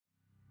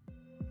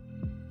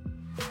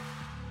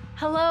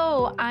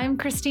Hello, I'm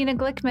Christina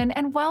Glickman,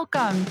 and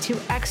welcome to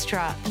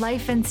Extra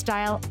Life and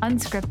Style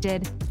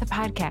Unscripted, the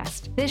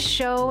podcast. This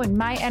show and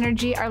my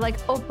energy are like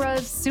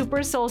Oprah's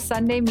Super Soul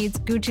Sunday meets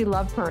Gucci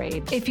Love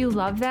Parade. If you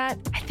love that,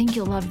 I think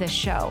you'll love this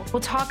show.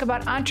 We'll talk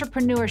about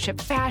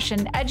entrepreneurship,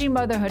 fashion, edgy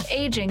motherhood,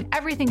 aging,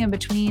 everything in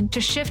between to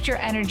shift your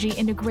energy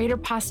into greater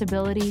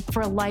possibility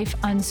for a life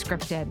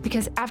unscripted.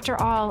 Because after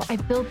all, I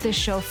built this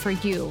show for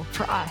you,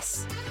 for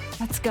us.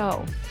 Let's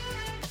go.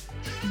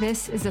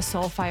 This is a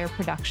Soulfire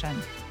production.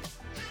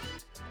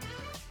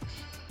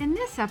 In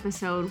this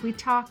episode, we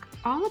talk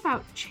all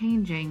about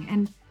changing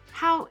and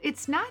how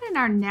it's not in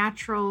our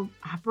natural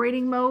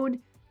operating mode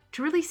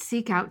to really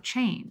seek out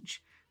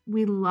change.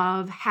 We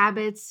love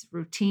habits,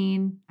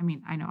 routine.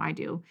 I know I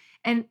do.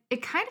 And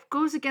it kind of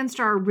goes against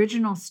our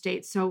original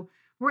state. So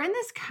we're in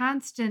this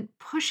constant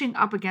pushing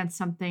up against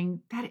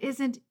something that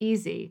isn't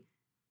easy.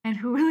 And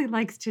who really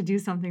likes to do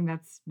something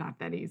that's not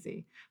that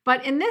easy?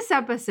 But in this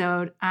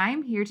episode,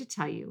 I'm here to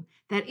tell you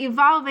that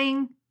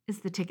evolving is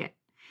the ticket.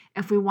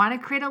 If we want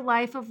to create a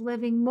life of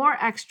living more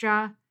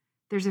extra,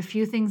 there's a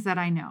few things that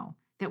I know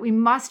that we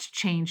must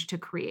change to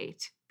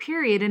create,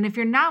 period. And if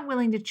you're not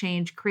willing to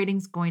change,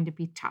 creating's going to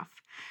be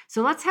tough.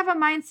 So let's have a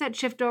mindset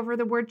shift over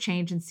the word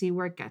change and see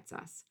where it gets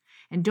us.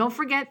 And don't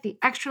forget, the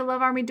Extra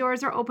Love Army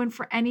doors are open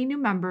for any new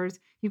members.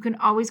 You can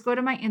always go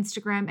to my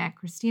Instagram at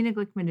Christina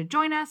Glickman to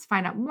join us,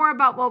 find out more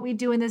about what we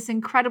do in this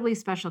incredibly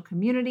special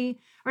community,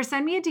 or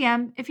send me a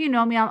DM. If you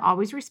know me, I'll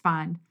always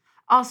respond.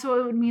 Also,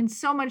 it would mean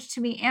so much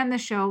to me and the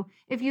show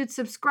if you'd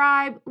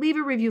subscribe, leave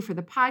a review for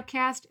the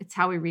podcast. It's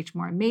how we reach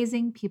more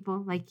amazing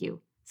people like you.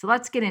 So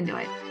let's get into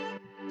it.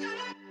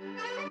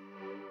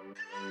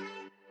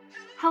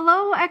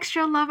 Hello,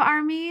 Extra Love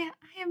Army.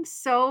 I am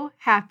so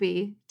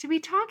happy to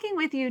be talking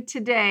with you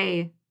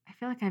today. I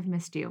feel like I've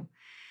missed you.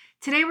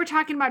 Today, we're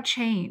talking about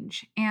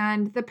change.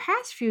 And the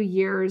past few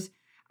years,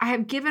 I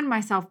have given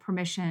myself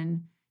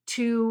permission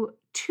to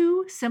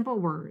two simple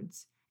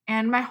words.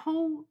 And my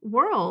whole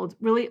world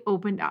really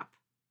opened up: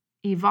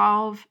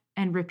 evolve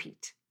and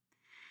repeat.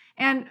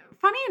 And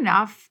funny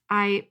enough,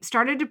 I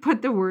started to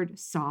put the word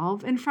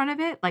solve in front of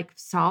it, like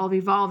solve,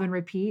 evolve, and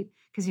repeat,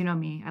 because you know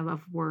me, I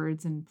love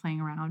words and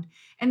playing around.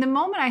 And the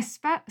moment I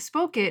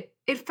spoke it,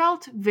 it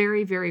felt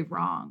very, very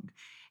wrong.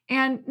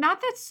 And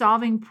not that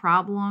solving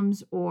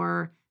problems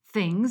or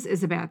things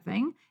is a bad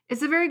thing,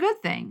 it's a very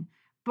good thing.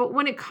 But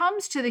when it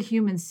comes to the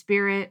human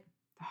spirit,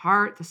 the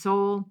heart, the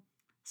soul,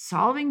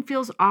 solving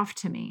feels off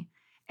to me,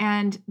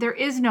 and there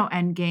is no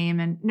end game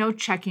and no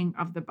checking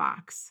of the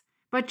box,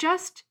 but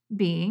just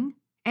being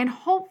and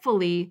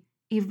hopefully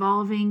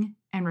evolving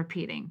and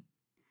repeating.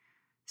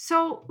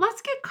 So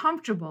let's get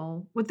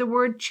comfortable with the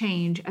word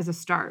change as a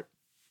start.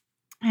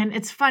 And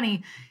it's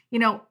funny,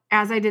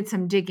 as I did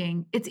some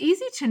digging, it's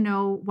easy to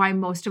know why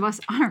most of us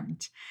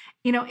aren't.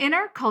 In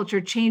our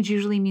culture, change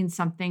usually means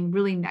something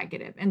really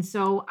negative. And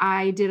so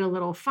I did a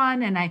little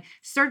fun and I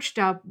searched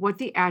up what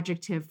the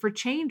adjective for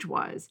change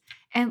was.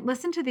 And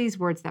listen to these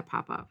words that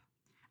pop up: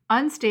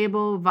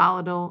 unstable,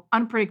 volatile,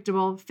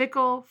 unpredictable,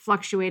 fickle,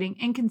 fluctuating,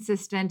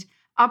 inconsistent,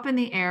 up in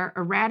the air,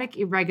 erratic,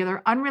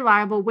 irregular,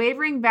 unreliable,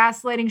 wavering,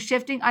 vacillating,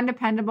 shifting,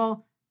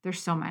 undependable.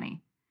 There's so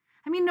many.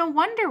 No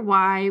wonder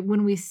why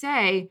when we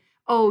say,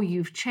 oh,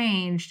 you've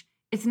changed,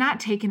 it's not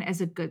taken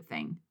as a good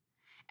thing.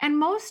 And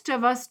most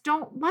of us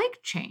don't like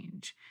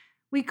change.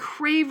 We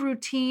crave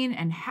routine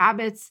and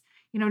habits,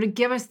 to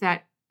give us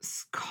that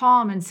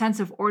calm and sense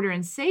of order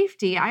and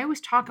safety. I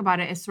always talk about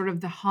it as sort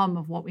of the hum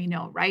of what we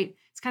know, right?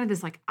 It's kind of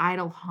this like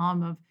idle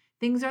hum of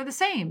things are the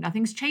same,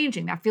 nothing's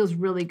changing. That feels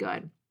really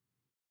good.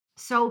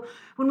 So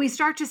when we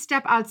start to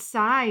step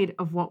outside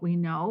of what we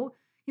know,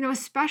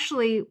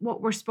 especially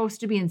what we're supposed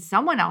to be in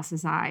someone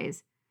else's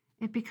eyes,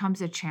 it becomes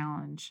a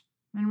challenge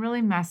and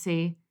really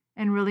messy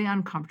and really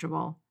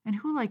uncomfortable. And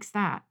who likes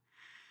that?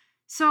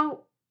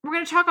 So we're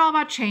going to talk all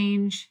about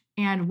change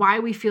and why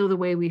we feel the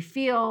way we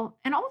feel.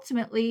 And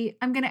ultimately,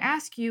 I'm going to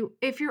ask you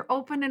if you're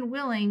open and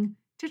willing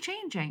to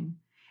changing.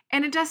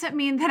 And it doesn't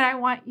mean that I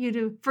want you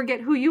to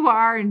forget who you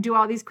are and do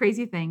all these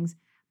crazy things,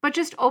 but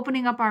just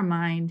opening up our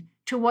mind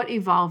to what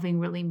evolving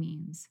really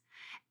means.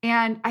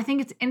 And I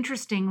think it's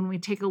interesting when we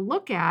take a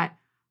look at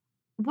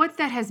what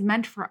that has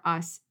meant for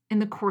us in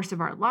the course of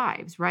our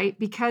lives, right?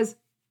 Because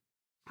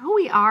who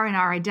we are and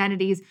our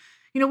identities,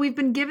 we've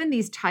been given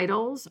these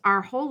titles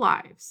our whole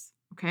lives,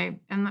 okay?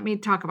 And let me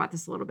talk about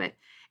this a little bit.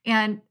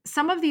 And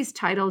some of these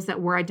titles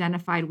that we're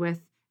identified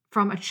with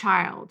from a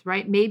child,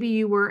 right? Maybe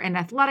you were an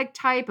athletic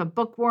type, a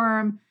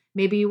bookworm,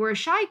 maybe you were a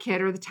shy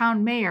kid or the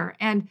town mayor.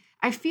 And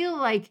I feel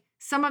like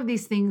some of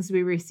these things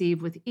we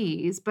receive with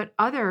ease, but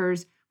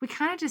others we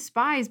kind of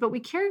despise, but we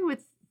carry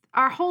with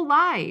our whole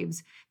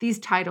lives these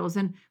titles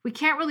and we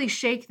can't really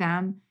shake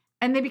them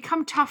and they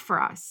become tough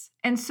for us.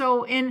 And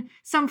so in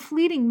some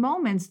fleeting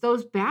moments,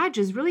 those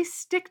badges really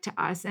stick to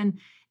us and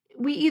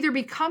we either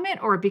become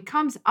it or it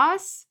becomes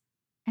us.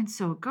 And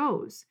so it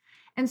goes.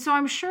 And so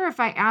I'm sure if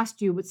I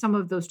asked you what some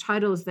of those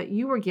titles that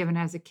you were given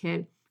as a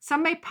kid,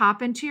 some may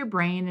pop into your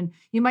brain and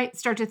you might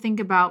start to think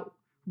about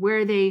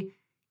where they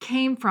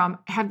came from.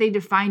 Have they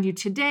defined you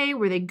today?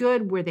 Were they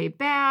good? Were they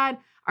bad?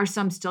 Are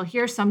some still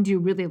here? Some do you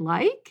really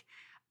like?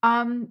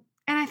 And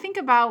I think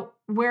about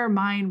where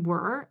mine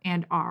were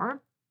and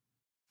are.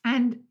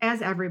 And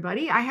as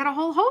everybody, I had a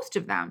whole host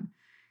of them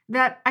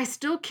that I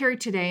still carry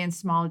today in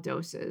small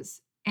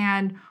doses.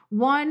 And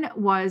one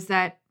was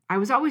that I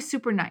was always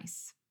super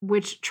nice,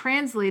 which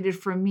translated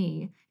for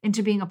me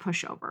into being a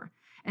pushover.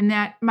 And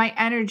that my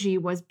energy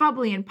was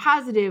bubbly and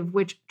positive,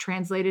 which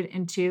translated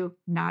into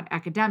not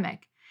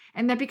academic.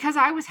 And that because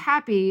I was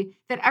happy,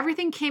 that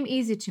everything came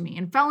easy to me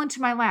and fell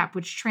into my lap,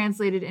 which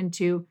translated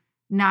into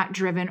not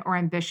driven or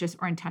ambitious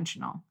or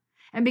intentional.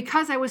 And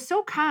because I was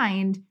so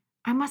kind,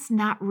 I must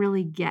not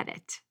really get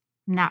it.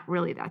 Not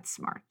really that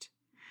smart.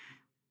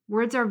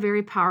 Words are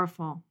very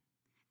powerful.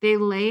 They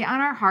lay on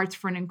our hearts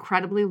for an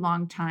incredibly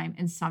long time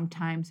and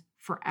sometimes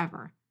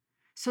forever.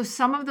 So,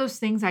 some of those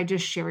things I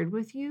just shared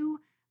with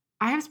you,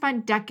 I have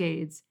spent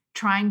decades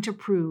trying to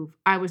prove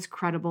I was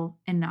credible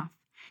enough,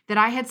 that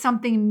I had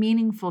something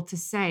meaningful to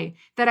say,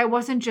 that I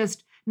wasn't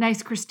just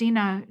nice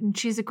Christina and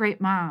she's a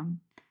great mom.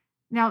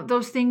 Now,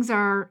 those things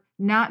are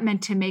not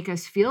meant to make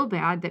us feel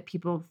bad that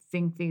people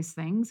think these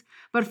things,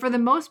 but for the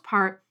most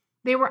part,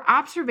 they were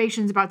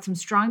observations about some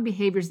strong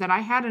behaviors that I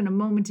had in a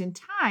moment in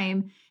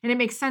time, and it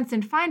makes sense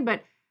and fine,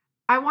 but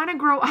I want to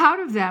grow out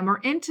of them or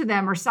into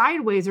them or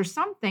sideways or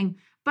something,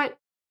 but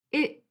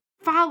it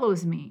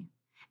follows me.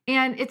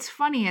 And it's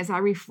funny as I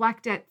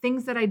reflect at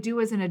things that I do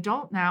as an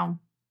adult now,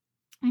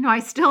 I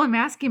still am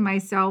asking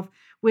myself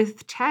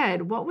with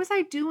Ted, what was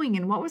I doing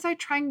and what was I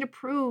trying to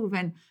prove?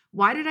 And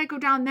why did I go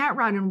down that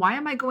route? And why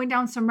am I going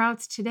down some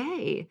routes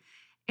today?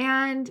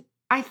 And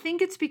I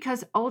think it's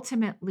because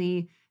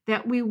ultimately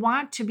that we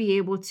want to be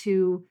able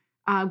to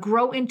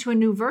grow into a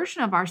new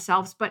version of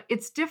ourselves, but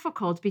it's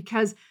difficult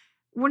because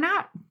we're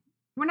not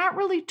we're not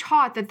really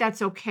taught that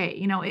that's okay.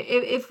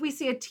 If we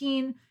see a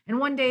teen and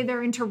one day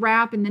they're into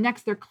rap and the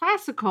next they're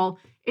classical,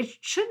 it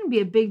shouldn't be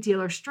a big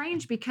deal or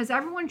strange because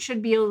everyone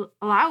should be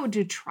allowed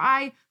to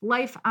try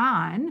life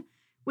on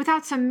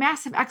without some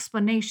massive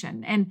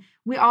explanation. And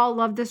we all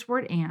love this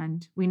word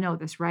and we know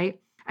this, right?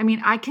 I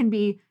mean, I can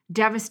be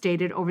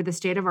devastated over the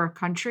state of our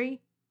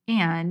country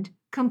and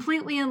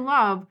completely in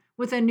love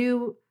with a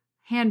new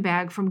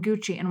handbag from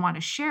Gucci and want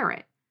to share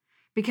it.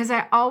 Because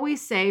I always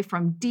say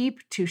from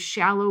deep to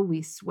shallow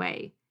we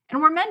sway.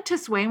 And we're meant to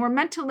sway and we're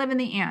meant to live in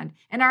the and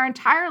our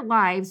entire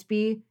lives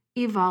be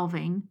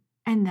evolving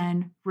and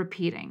then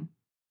repeating.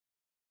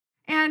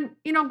 And,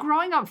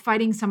 growing up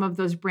fighting some of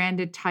those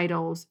branded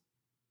titles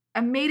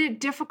made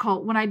it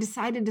difficult when I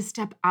decided to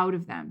step out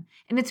of them.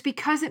 And it's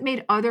because it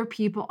made other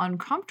people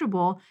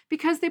uncomfortable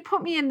because they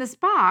put me in this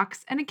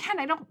box. And again,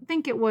 I don't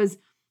think it was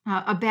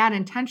a bad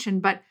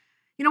intention, but,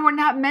 we're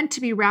not meant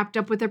to be wrapped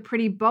up with a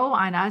pretty bow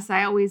on us.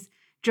 I always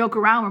joke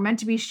around, we're meant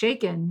to be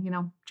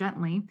shaken,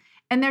 gently.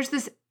 And there's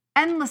this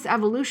endless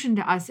evolution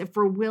to us if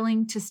we're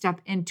willing to step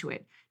into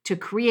it, to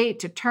create,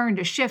 to turn,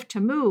 to shift,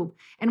 to move.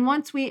 And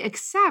once we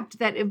accept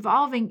that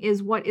evolving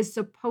is what is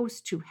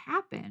supposed to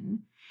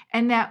happen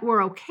and that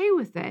we're okay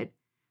with it,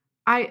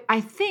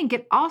 I think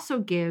it also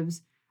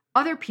gives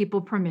other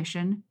people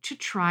permission to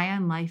try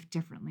on life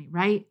differently,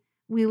 right?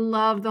 We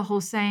love the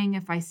whole saying,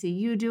 if I see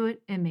you do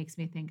it, it makes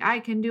me think I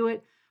can do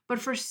it. But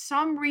for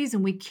some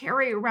reason, we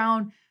carry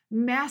around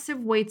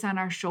massive weights on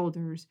our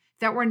shoulders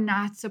that we're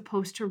not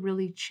supposed to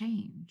really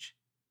change,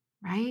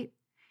 right?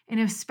 And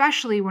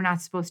especially we're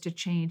not supposed to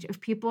change if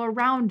people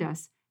around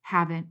us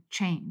haven't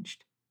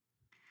changed.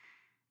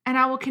 And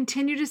I will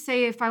continue to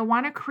say, if I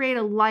want to create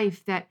a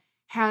life that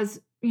has,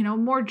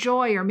 more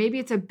joy, or maybe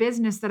it's a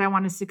business that I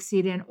want to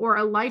succeed in, or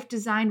a life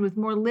designed with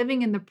more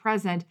living in the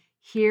present,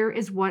 here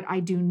is what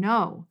I do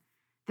know,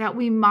 that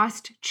we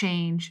must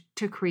change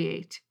to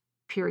create,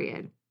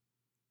 period.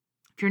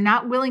 If you're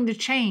not willing to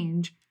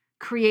change,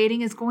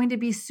 creating is going to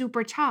be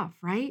super tough,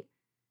 right?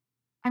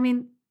 I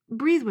mean,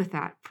 breathe with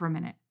that for a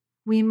minute.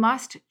 We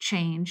must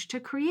change to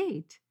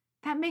create.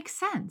 That makes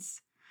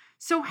sense.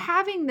 So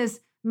having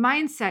this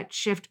mindset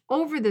shift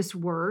over this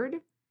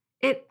word,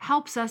 it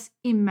helps us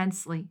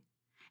immensely.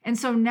 And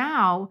so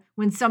now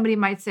when somebody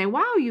might say,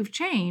 wow, you've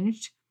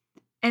changed,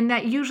 and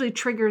that usually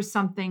triggers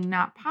something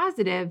not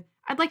positive,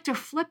 I'd like to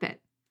flip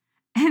it.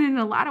 And in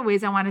a lot of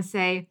ways, I want to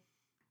say,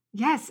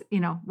 yes,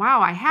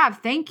 wow, I have.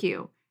 Thank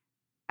you.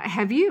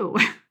 Have you?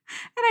 And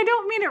I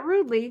don't mean it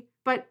rudely,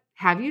 but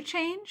have you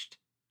changed?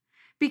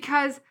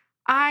 Because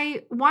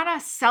I want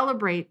to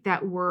celebrate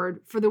that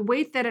word for the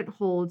weight that it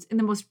holds in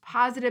the most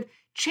positive.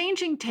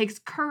 Changing takes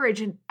courage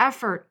and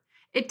effort.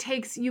 It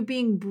takes you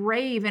being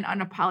brave and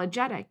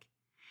unapologetic.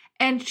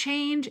 And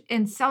change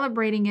and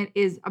celebrating it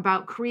is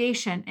about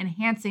creation,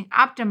 enhancing,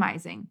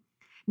 optimizing,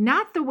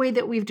 not the way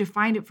that we've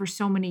defined it for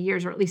so many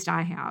years, or at least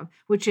I have,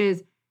 which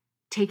is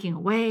taking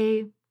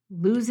away,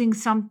 losing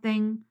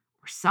something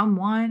or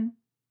someone.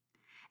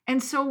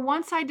 And so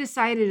once I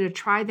decided to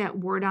try that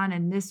word on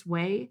in this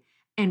way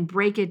and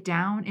break it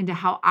down into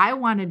how I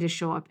wanted to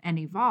show up and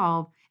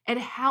evolve, it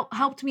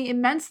helped me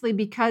immensely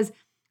because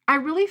I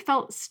really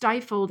felt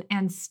stifled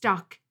and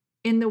stuck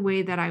in the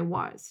way that I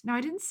was. Now,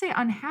 I didn't say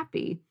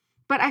unhappy,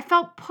 but I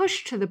felt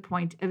pushed to the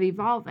point of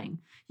evolving.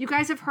 You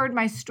guys have heard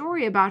my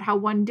story about how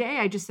one day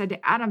I just said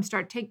to Adam,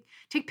 take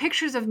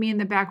pictures of me in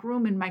the back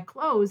room in my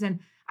clothes. And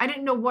I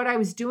didn't know what I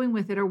was doing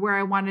with it or where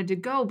I wanted to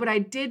go, but I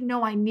did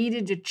know I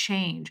needed to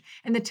change.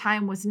 And the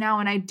time was now.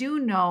 And I do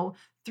know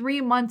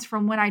 3 months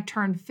from when I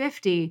turned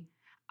 50,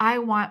 I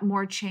want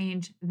more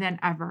change than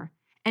ever.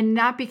 And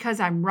not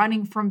because I'm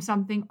running from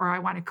something or I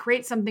want to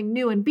create something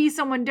new and be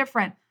someone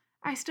different.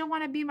 I still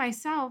want to be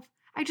myself.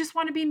 I just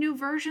want to be new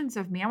versions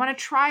of me. I want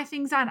to try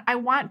things on. I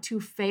want to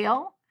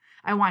fail.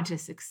 I want to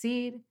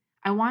succeed.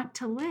 I want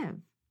to live.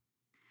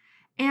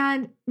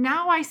 And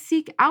now I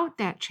seek out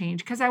that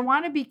change because I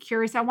want to be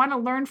curious. I want to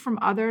learn from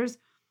others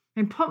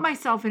and put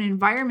myself in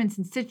environments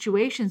and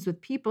situations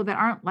with people that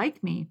aren't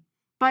like me.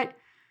 But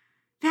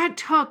that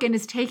took and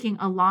is taking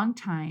a long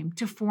time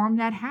to form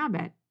that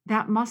habit,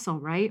 that muscle,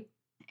 right?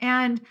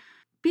 And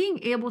being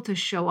able to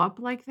show up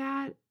like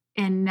that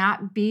and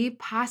not be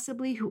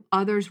possibly who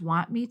others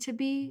want me to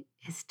be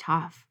is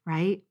tough,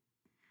 right?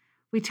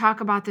 We talk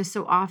about this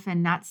so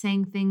often, not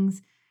saying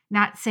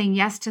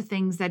yes to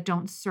things that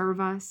don't serve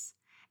us.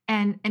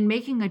 And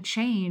making a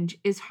change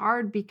is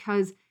hard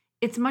because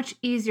it's much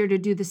easier to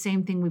do the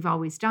same thing we've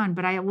always done.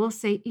 But I will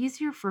say,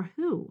 easier for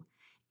who?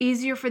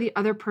 Easier for the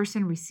other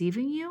person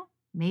receiving you?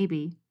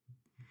 Maybe.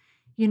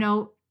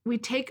 We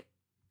take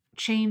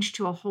change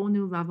to a whole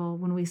new level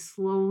when we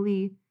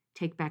slowly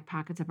take back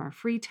pockets of our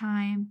free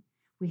time.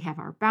 We have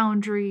our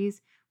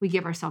boundaries. We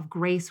give ourselves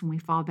grace when we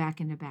fall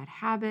back into bad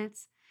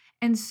habits.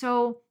 And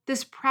so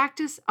this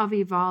practice of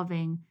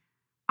evolving,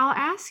 I'll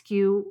ask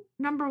you,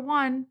 number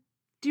one,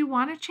 do you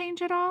want to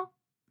change at all?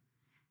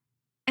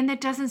 And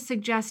that doesn't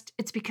suggest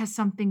it's because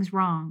something's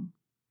wrong.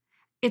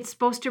 It's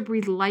supposed to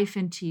breathe life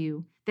into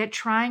you, that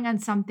trying on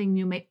something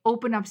new may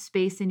open up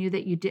space in you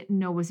that you didn't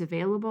know was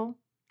available.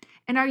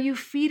 And are you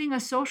feeding a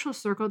social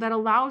circle that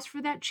allows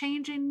for that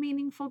change and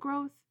meaningful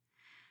growth?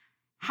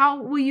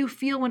 How will you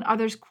feel when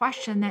others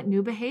question that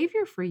new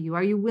behavior for you?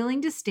 Are you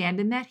willing to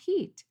stand in that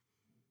heat?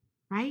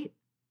 Right?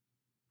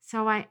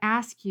 So I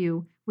ask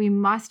you, we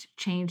must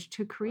change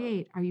to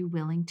create. Are you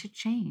willing to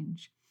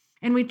change?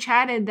 And we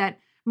chatted that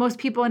most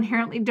people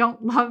inherently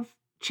don't love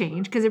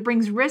change because it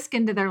brings risk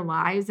into their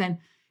lives and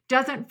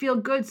doesn't feel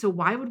good. So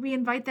why would we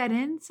invite that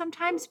in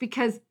sometimes?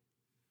 Because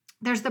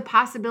there's the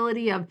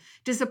possibility of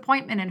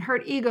disappointment and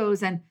hurt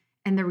egos and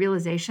the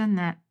realization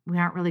that we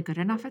aren't really good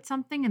enough at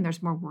something and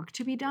there's more work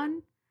to be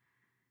done.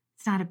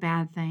 It's not a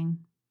bad thing.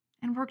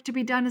 And work to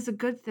be done is a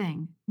good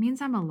thing. It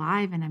means I'm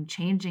alive and I'm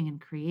changing and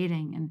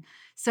creating. And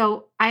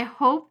so I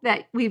hope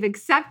that we've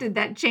accepted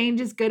that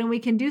change is good and we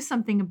can do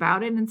something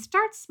about it and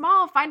start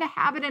small, find a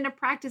habit and a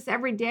practice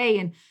every day.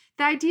 And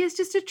the idea is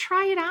just to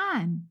try it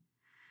on.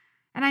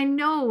 And I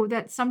know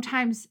that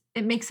sometimes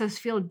it makes us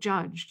feel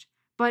judged,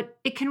 but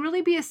it can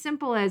really be as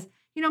simple as,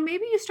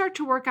 maybe you start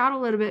to work out a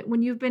little bit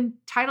when you've been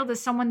titled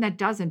as someone that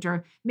doesn't,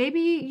 or maybe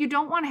you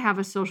don't want to have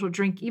a social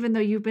drink, even though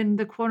you've been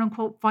the quote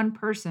unquote fun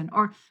person,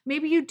 or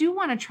maybe you do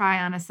want to try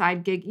on a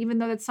side gig, even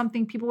though that's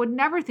something people would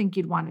never think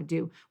you'd want to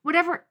do.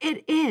 Whatever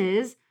it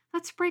is,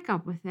 let's break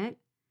up with it.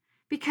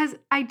 Because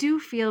I do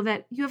feel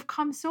that you have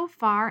come so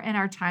far in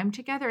our time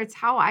together. It's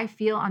how I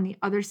feel on the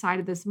other side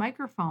of this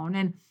microphone.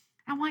 And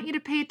I want you to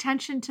pay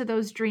attention to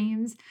those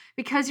dreams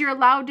because you're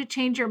allowed to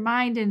change your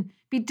mind and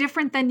be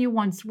different than you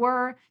once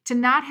were, to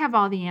not have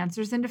all the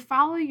answers and to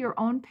follow your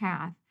own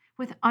path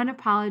with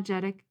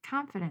unapologetic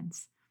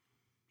confidence.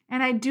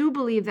 And I do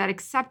believe that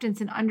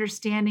acceptance and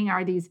understanding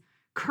are these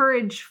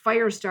courage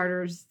fire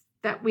starters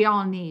that we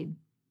all need.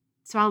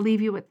 So I'll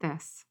leave you with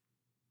this.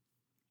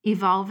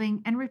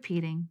 Evolving and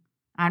repeating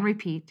on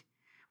repeat.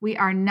 We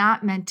are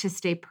not meant to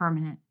stay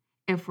permanent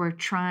if we're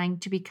trying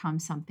to become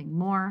something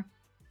more,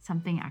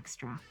 something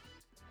extra.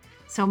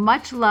 So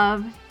much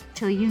love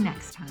till you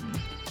next time.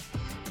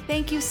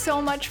 Thank you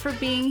so much for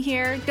being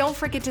here. Don't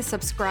forget to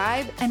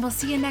subscribe, and we'll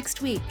see you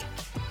next week.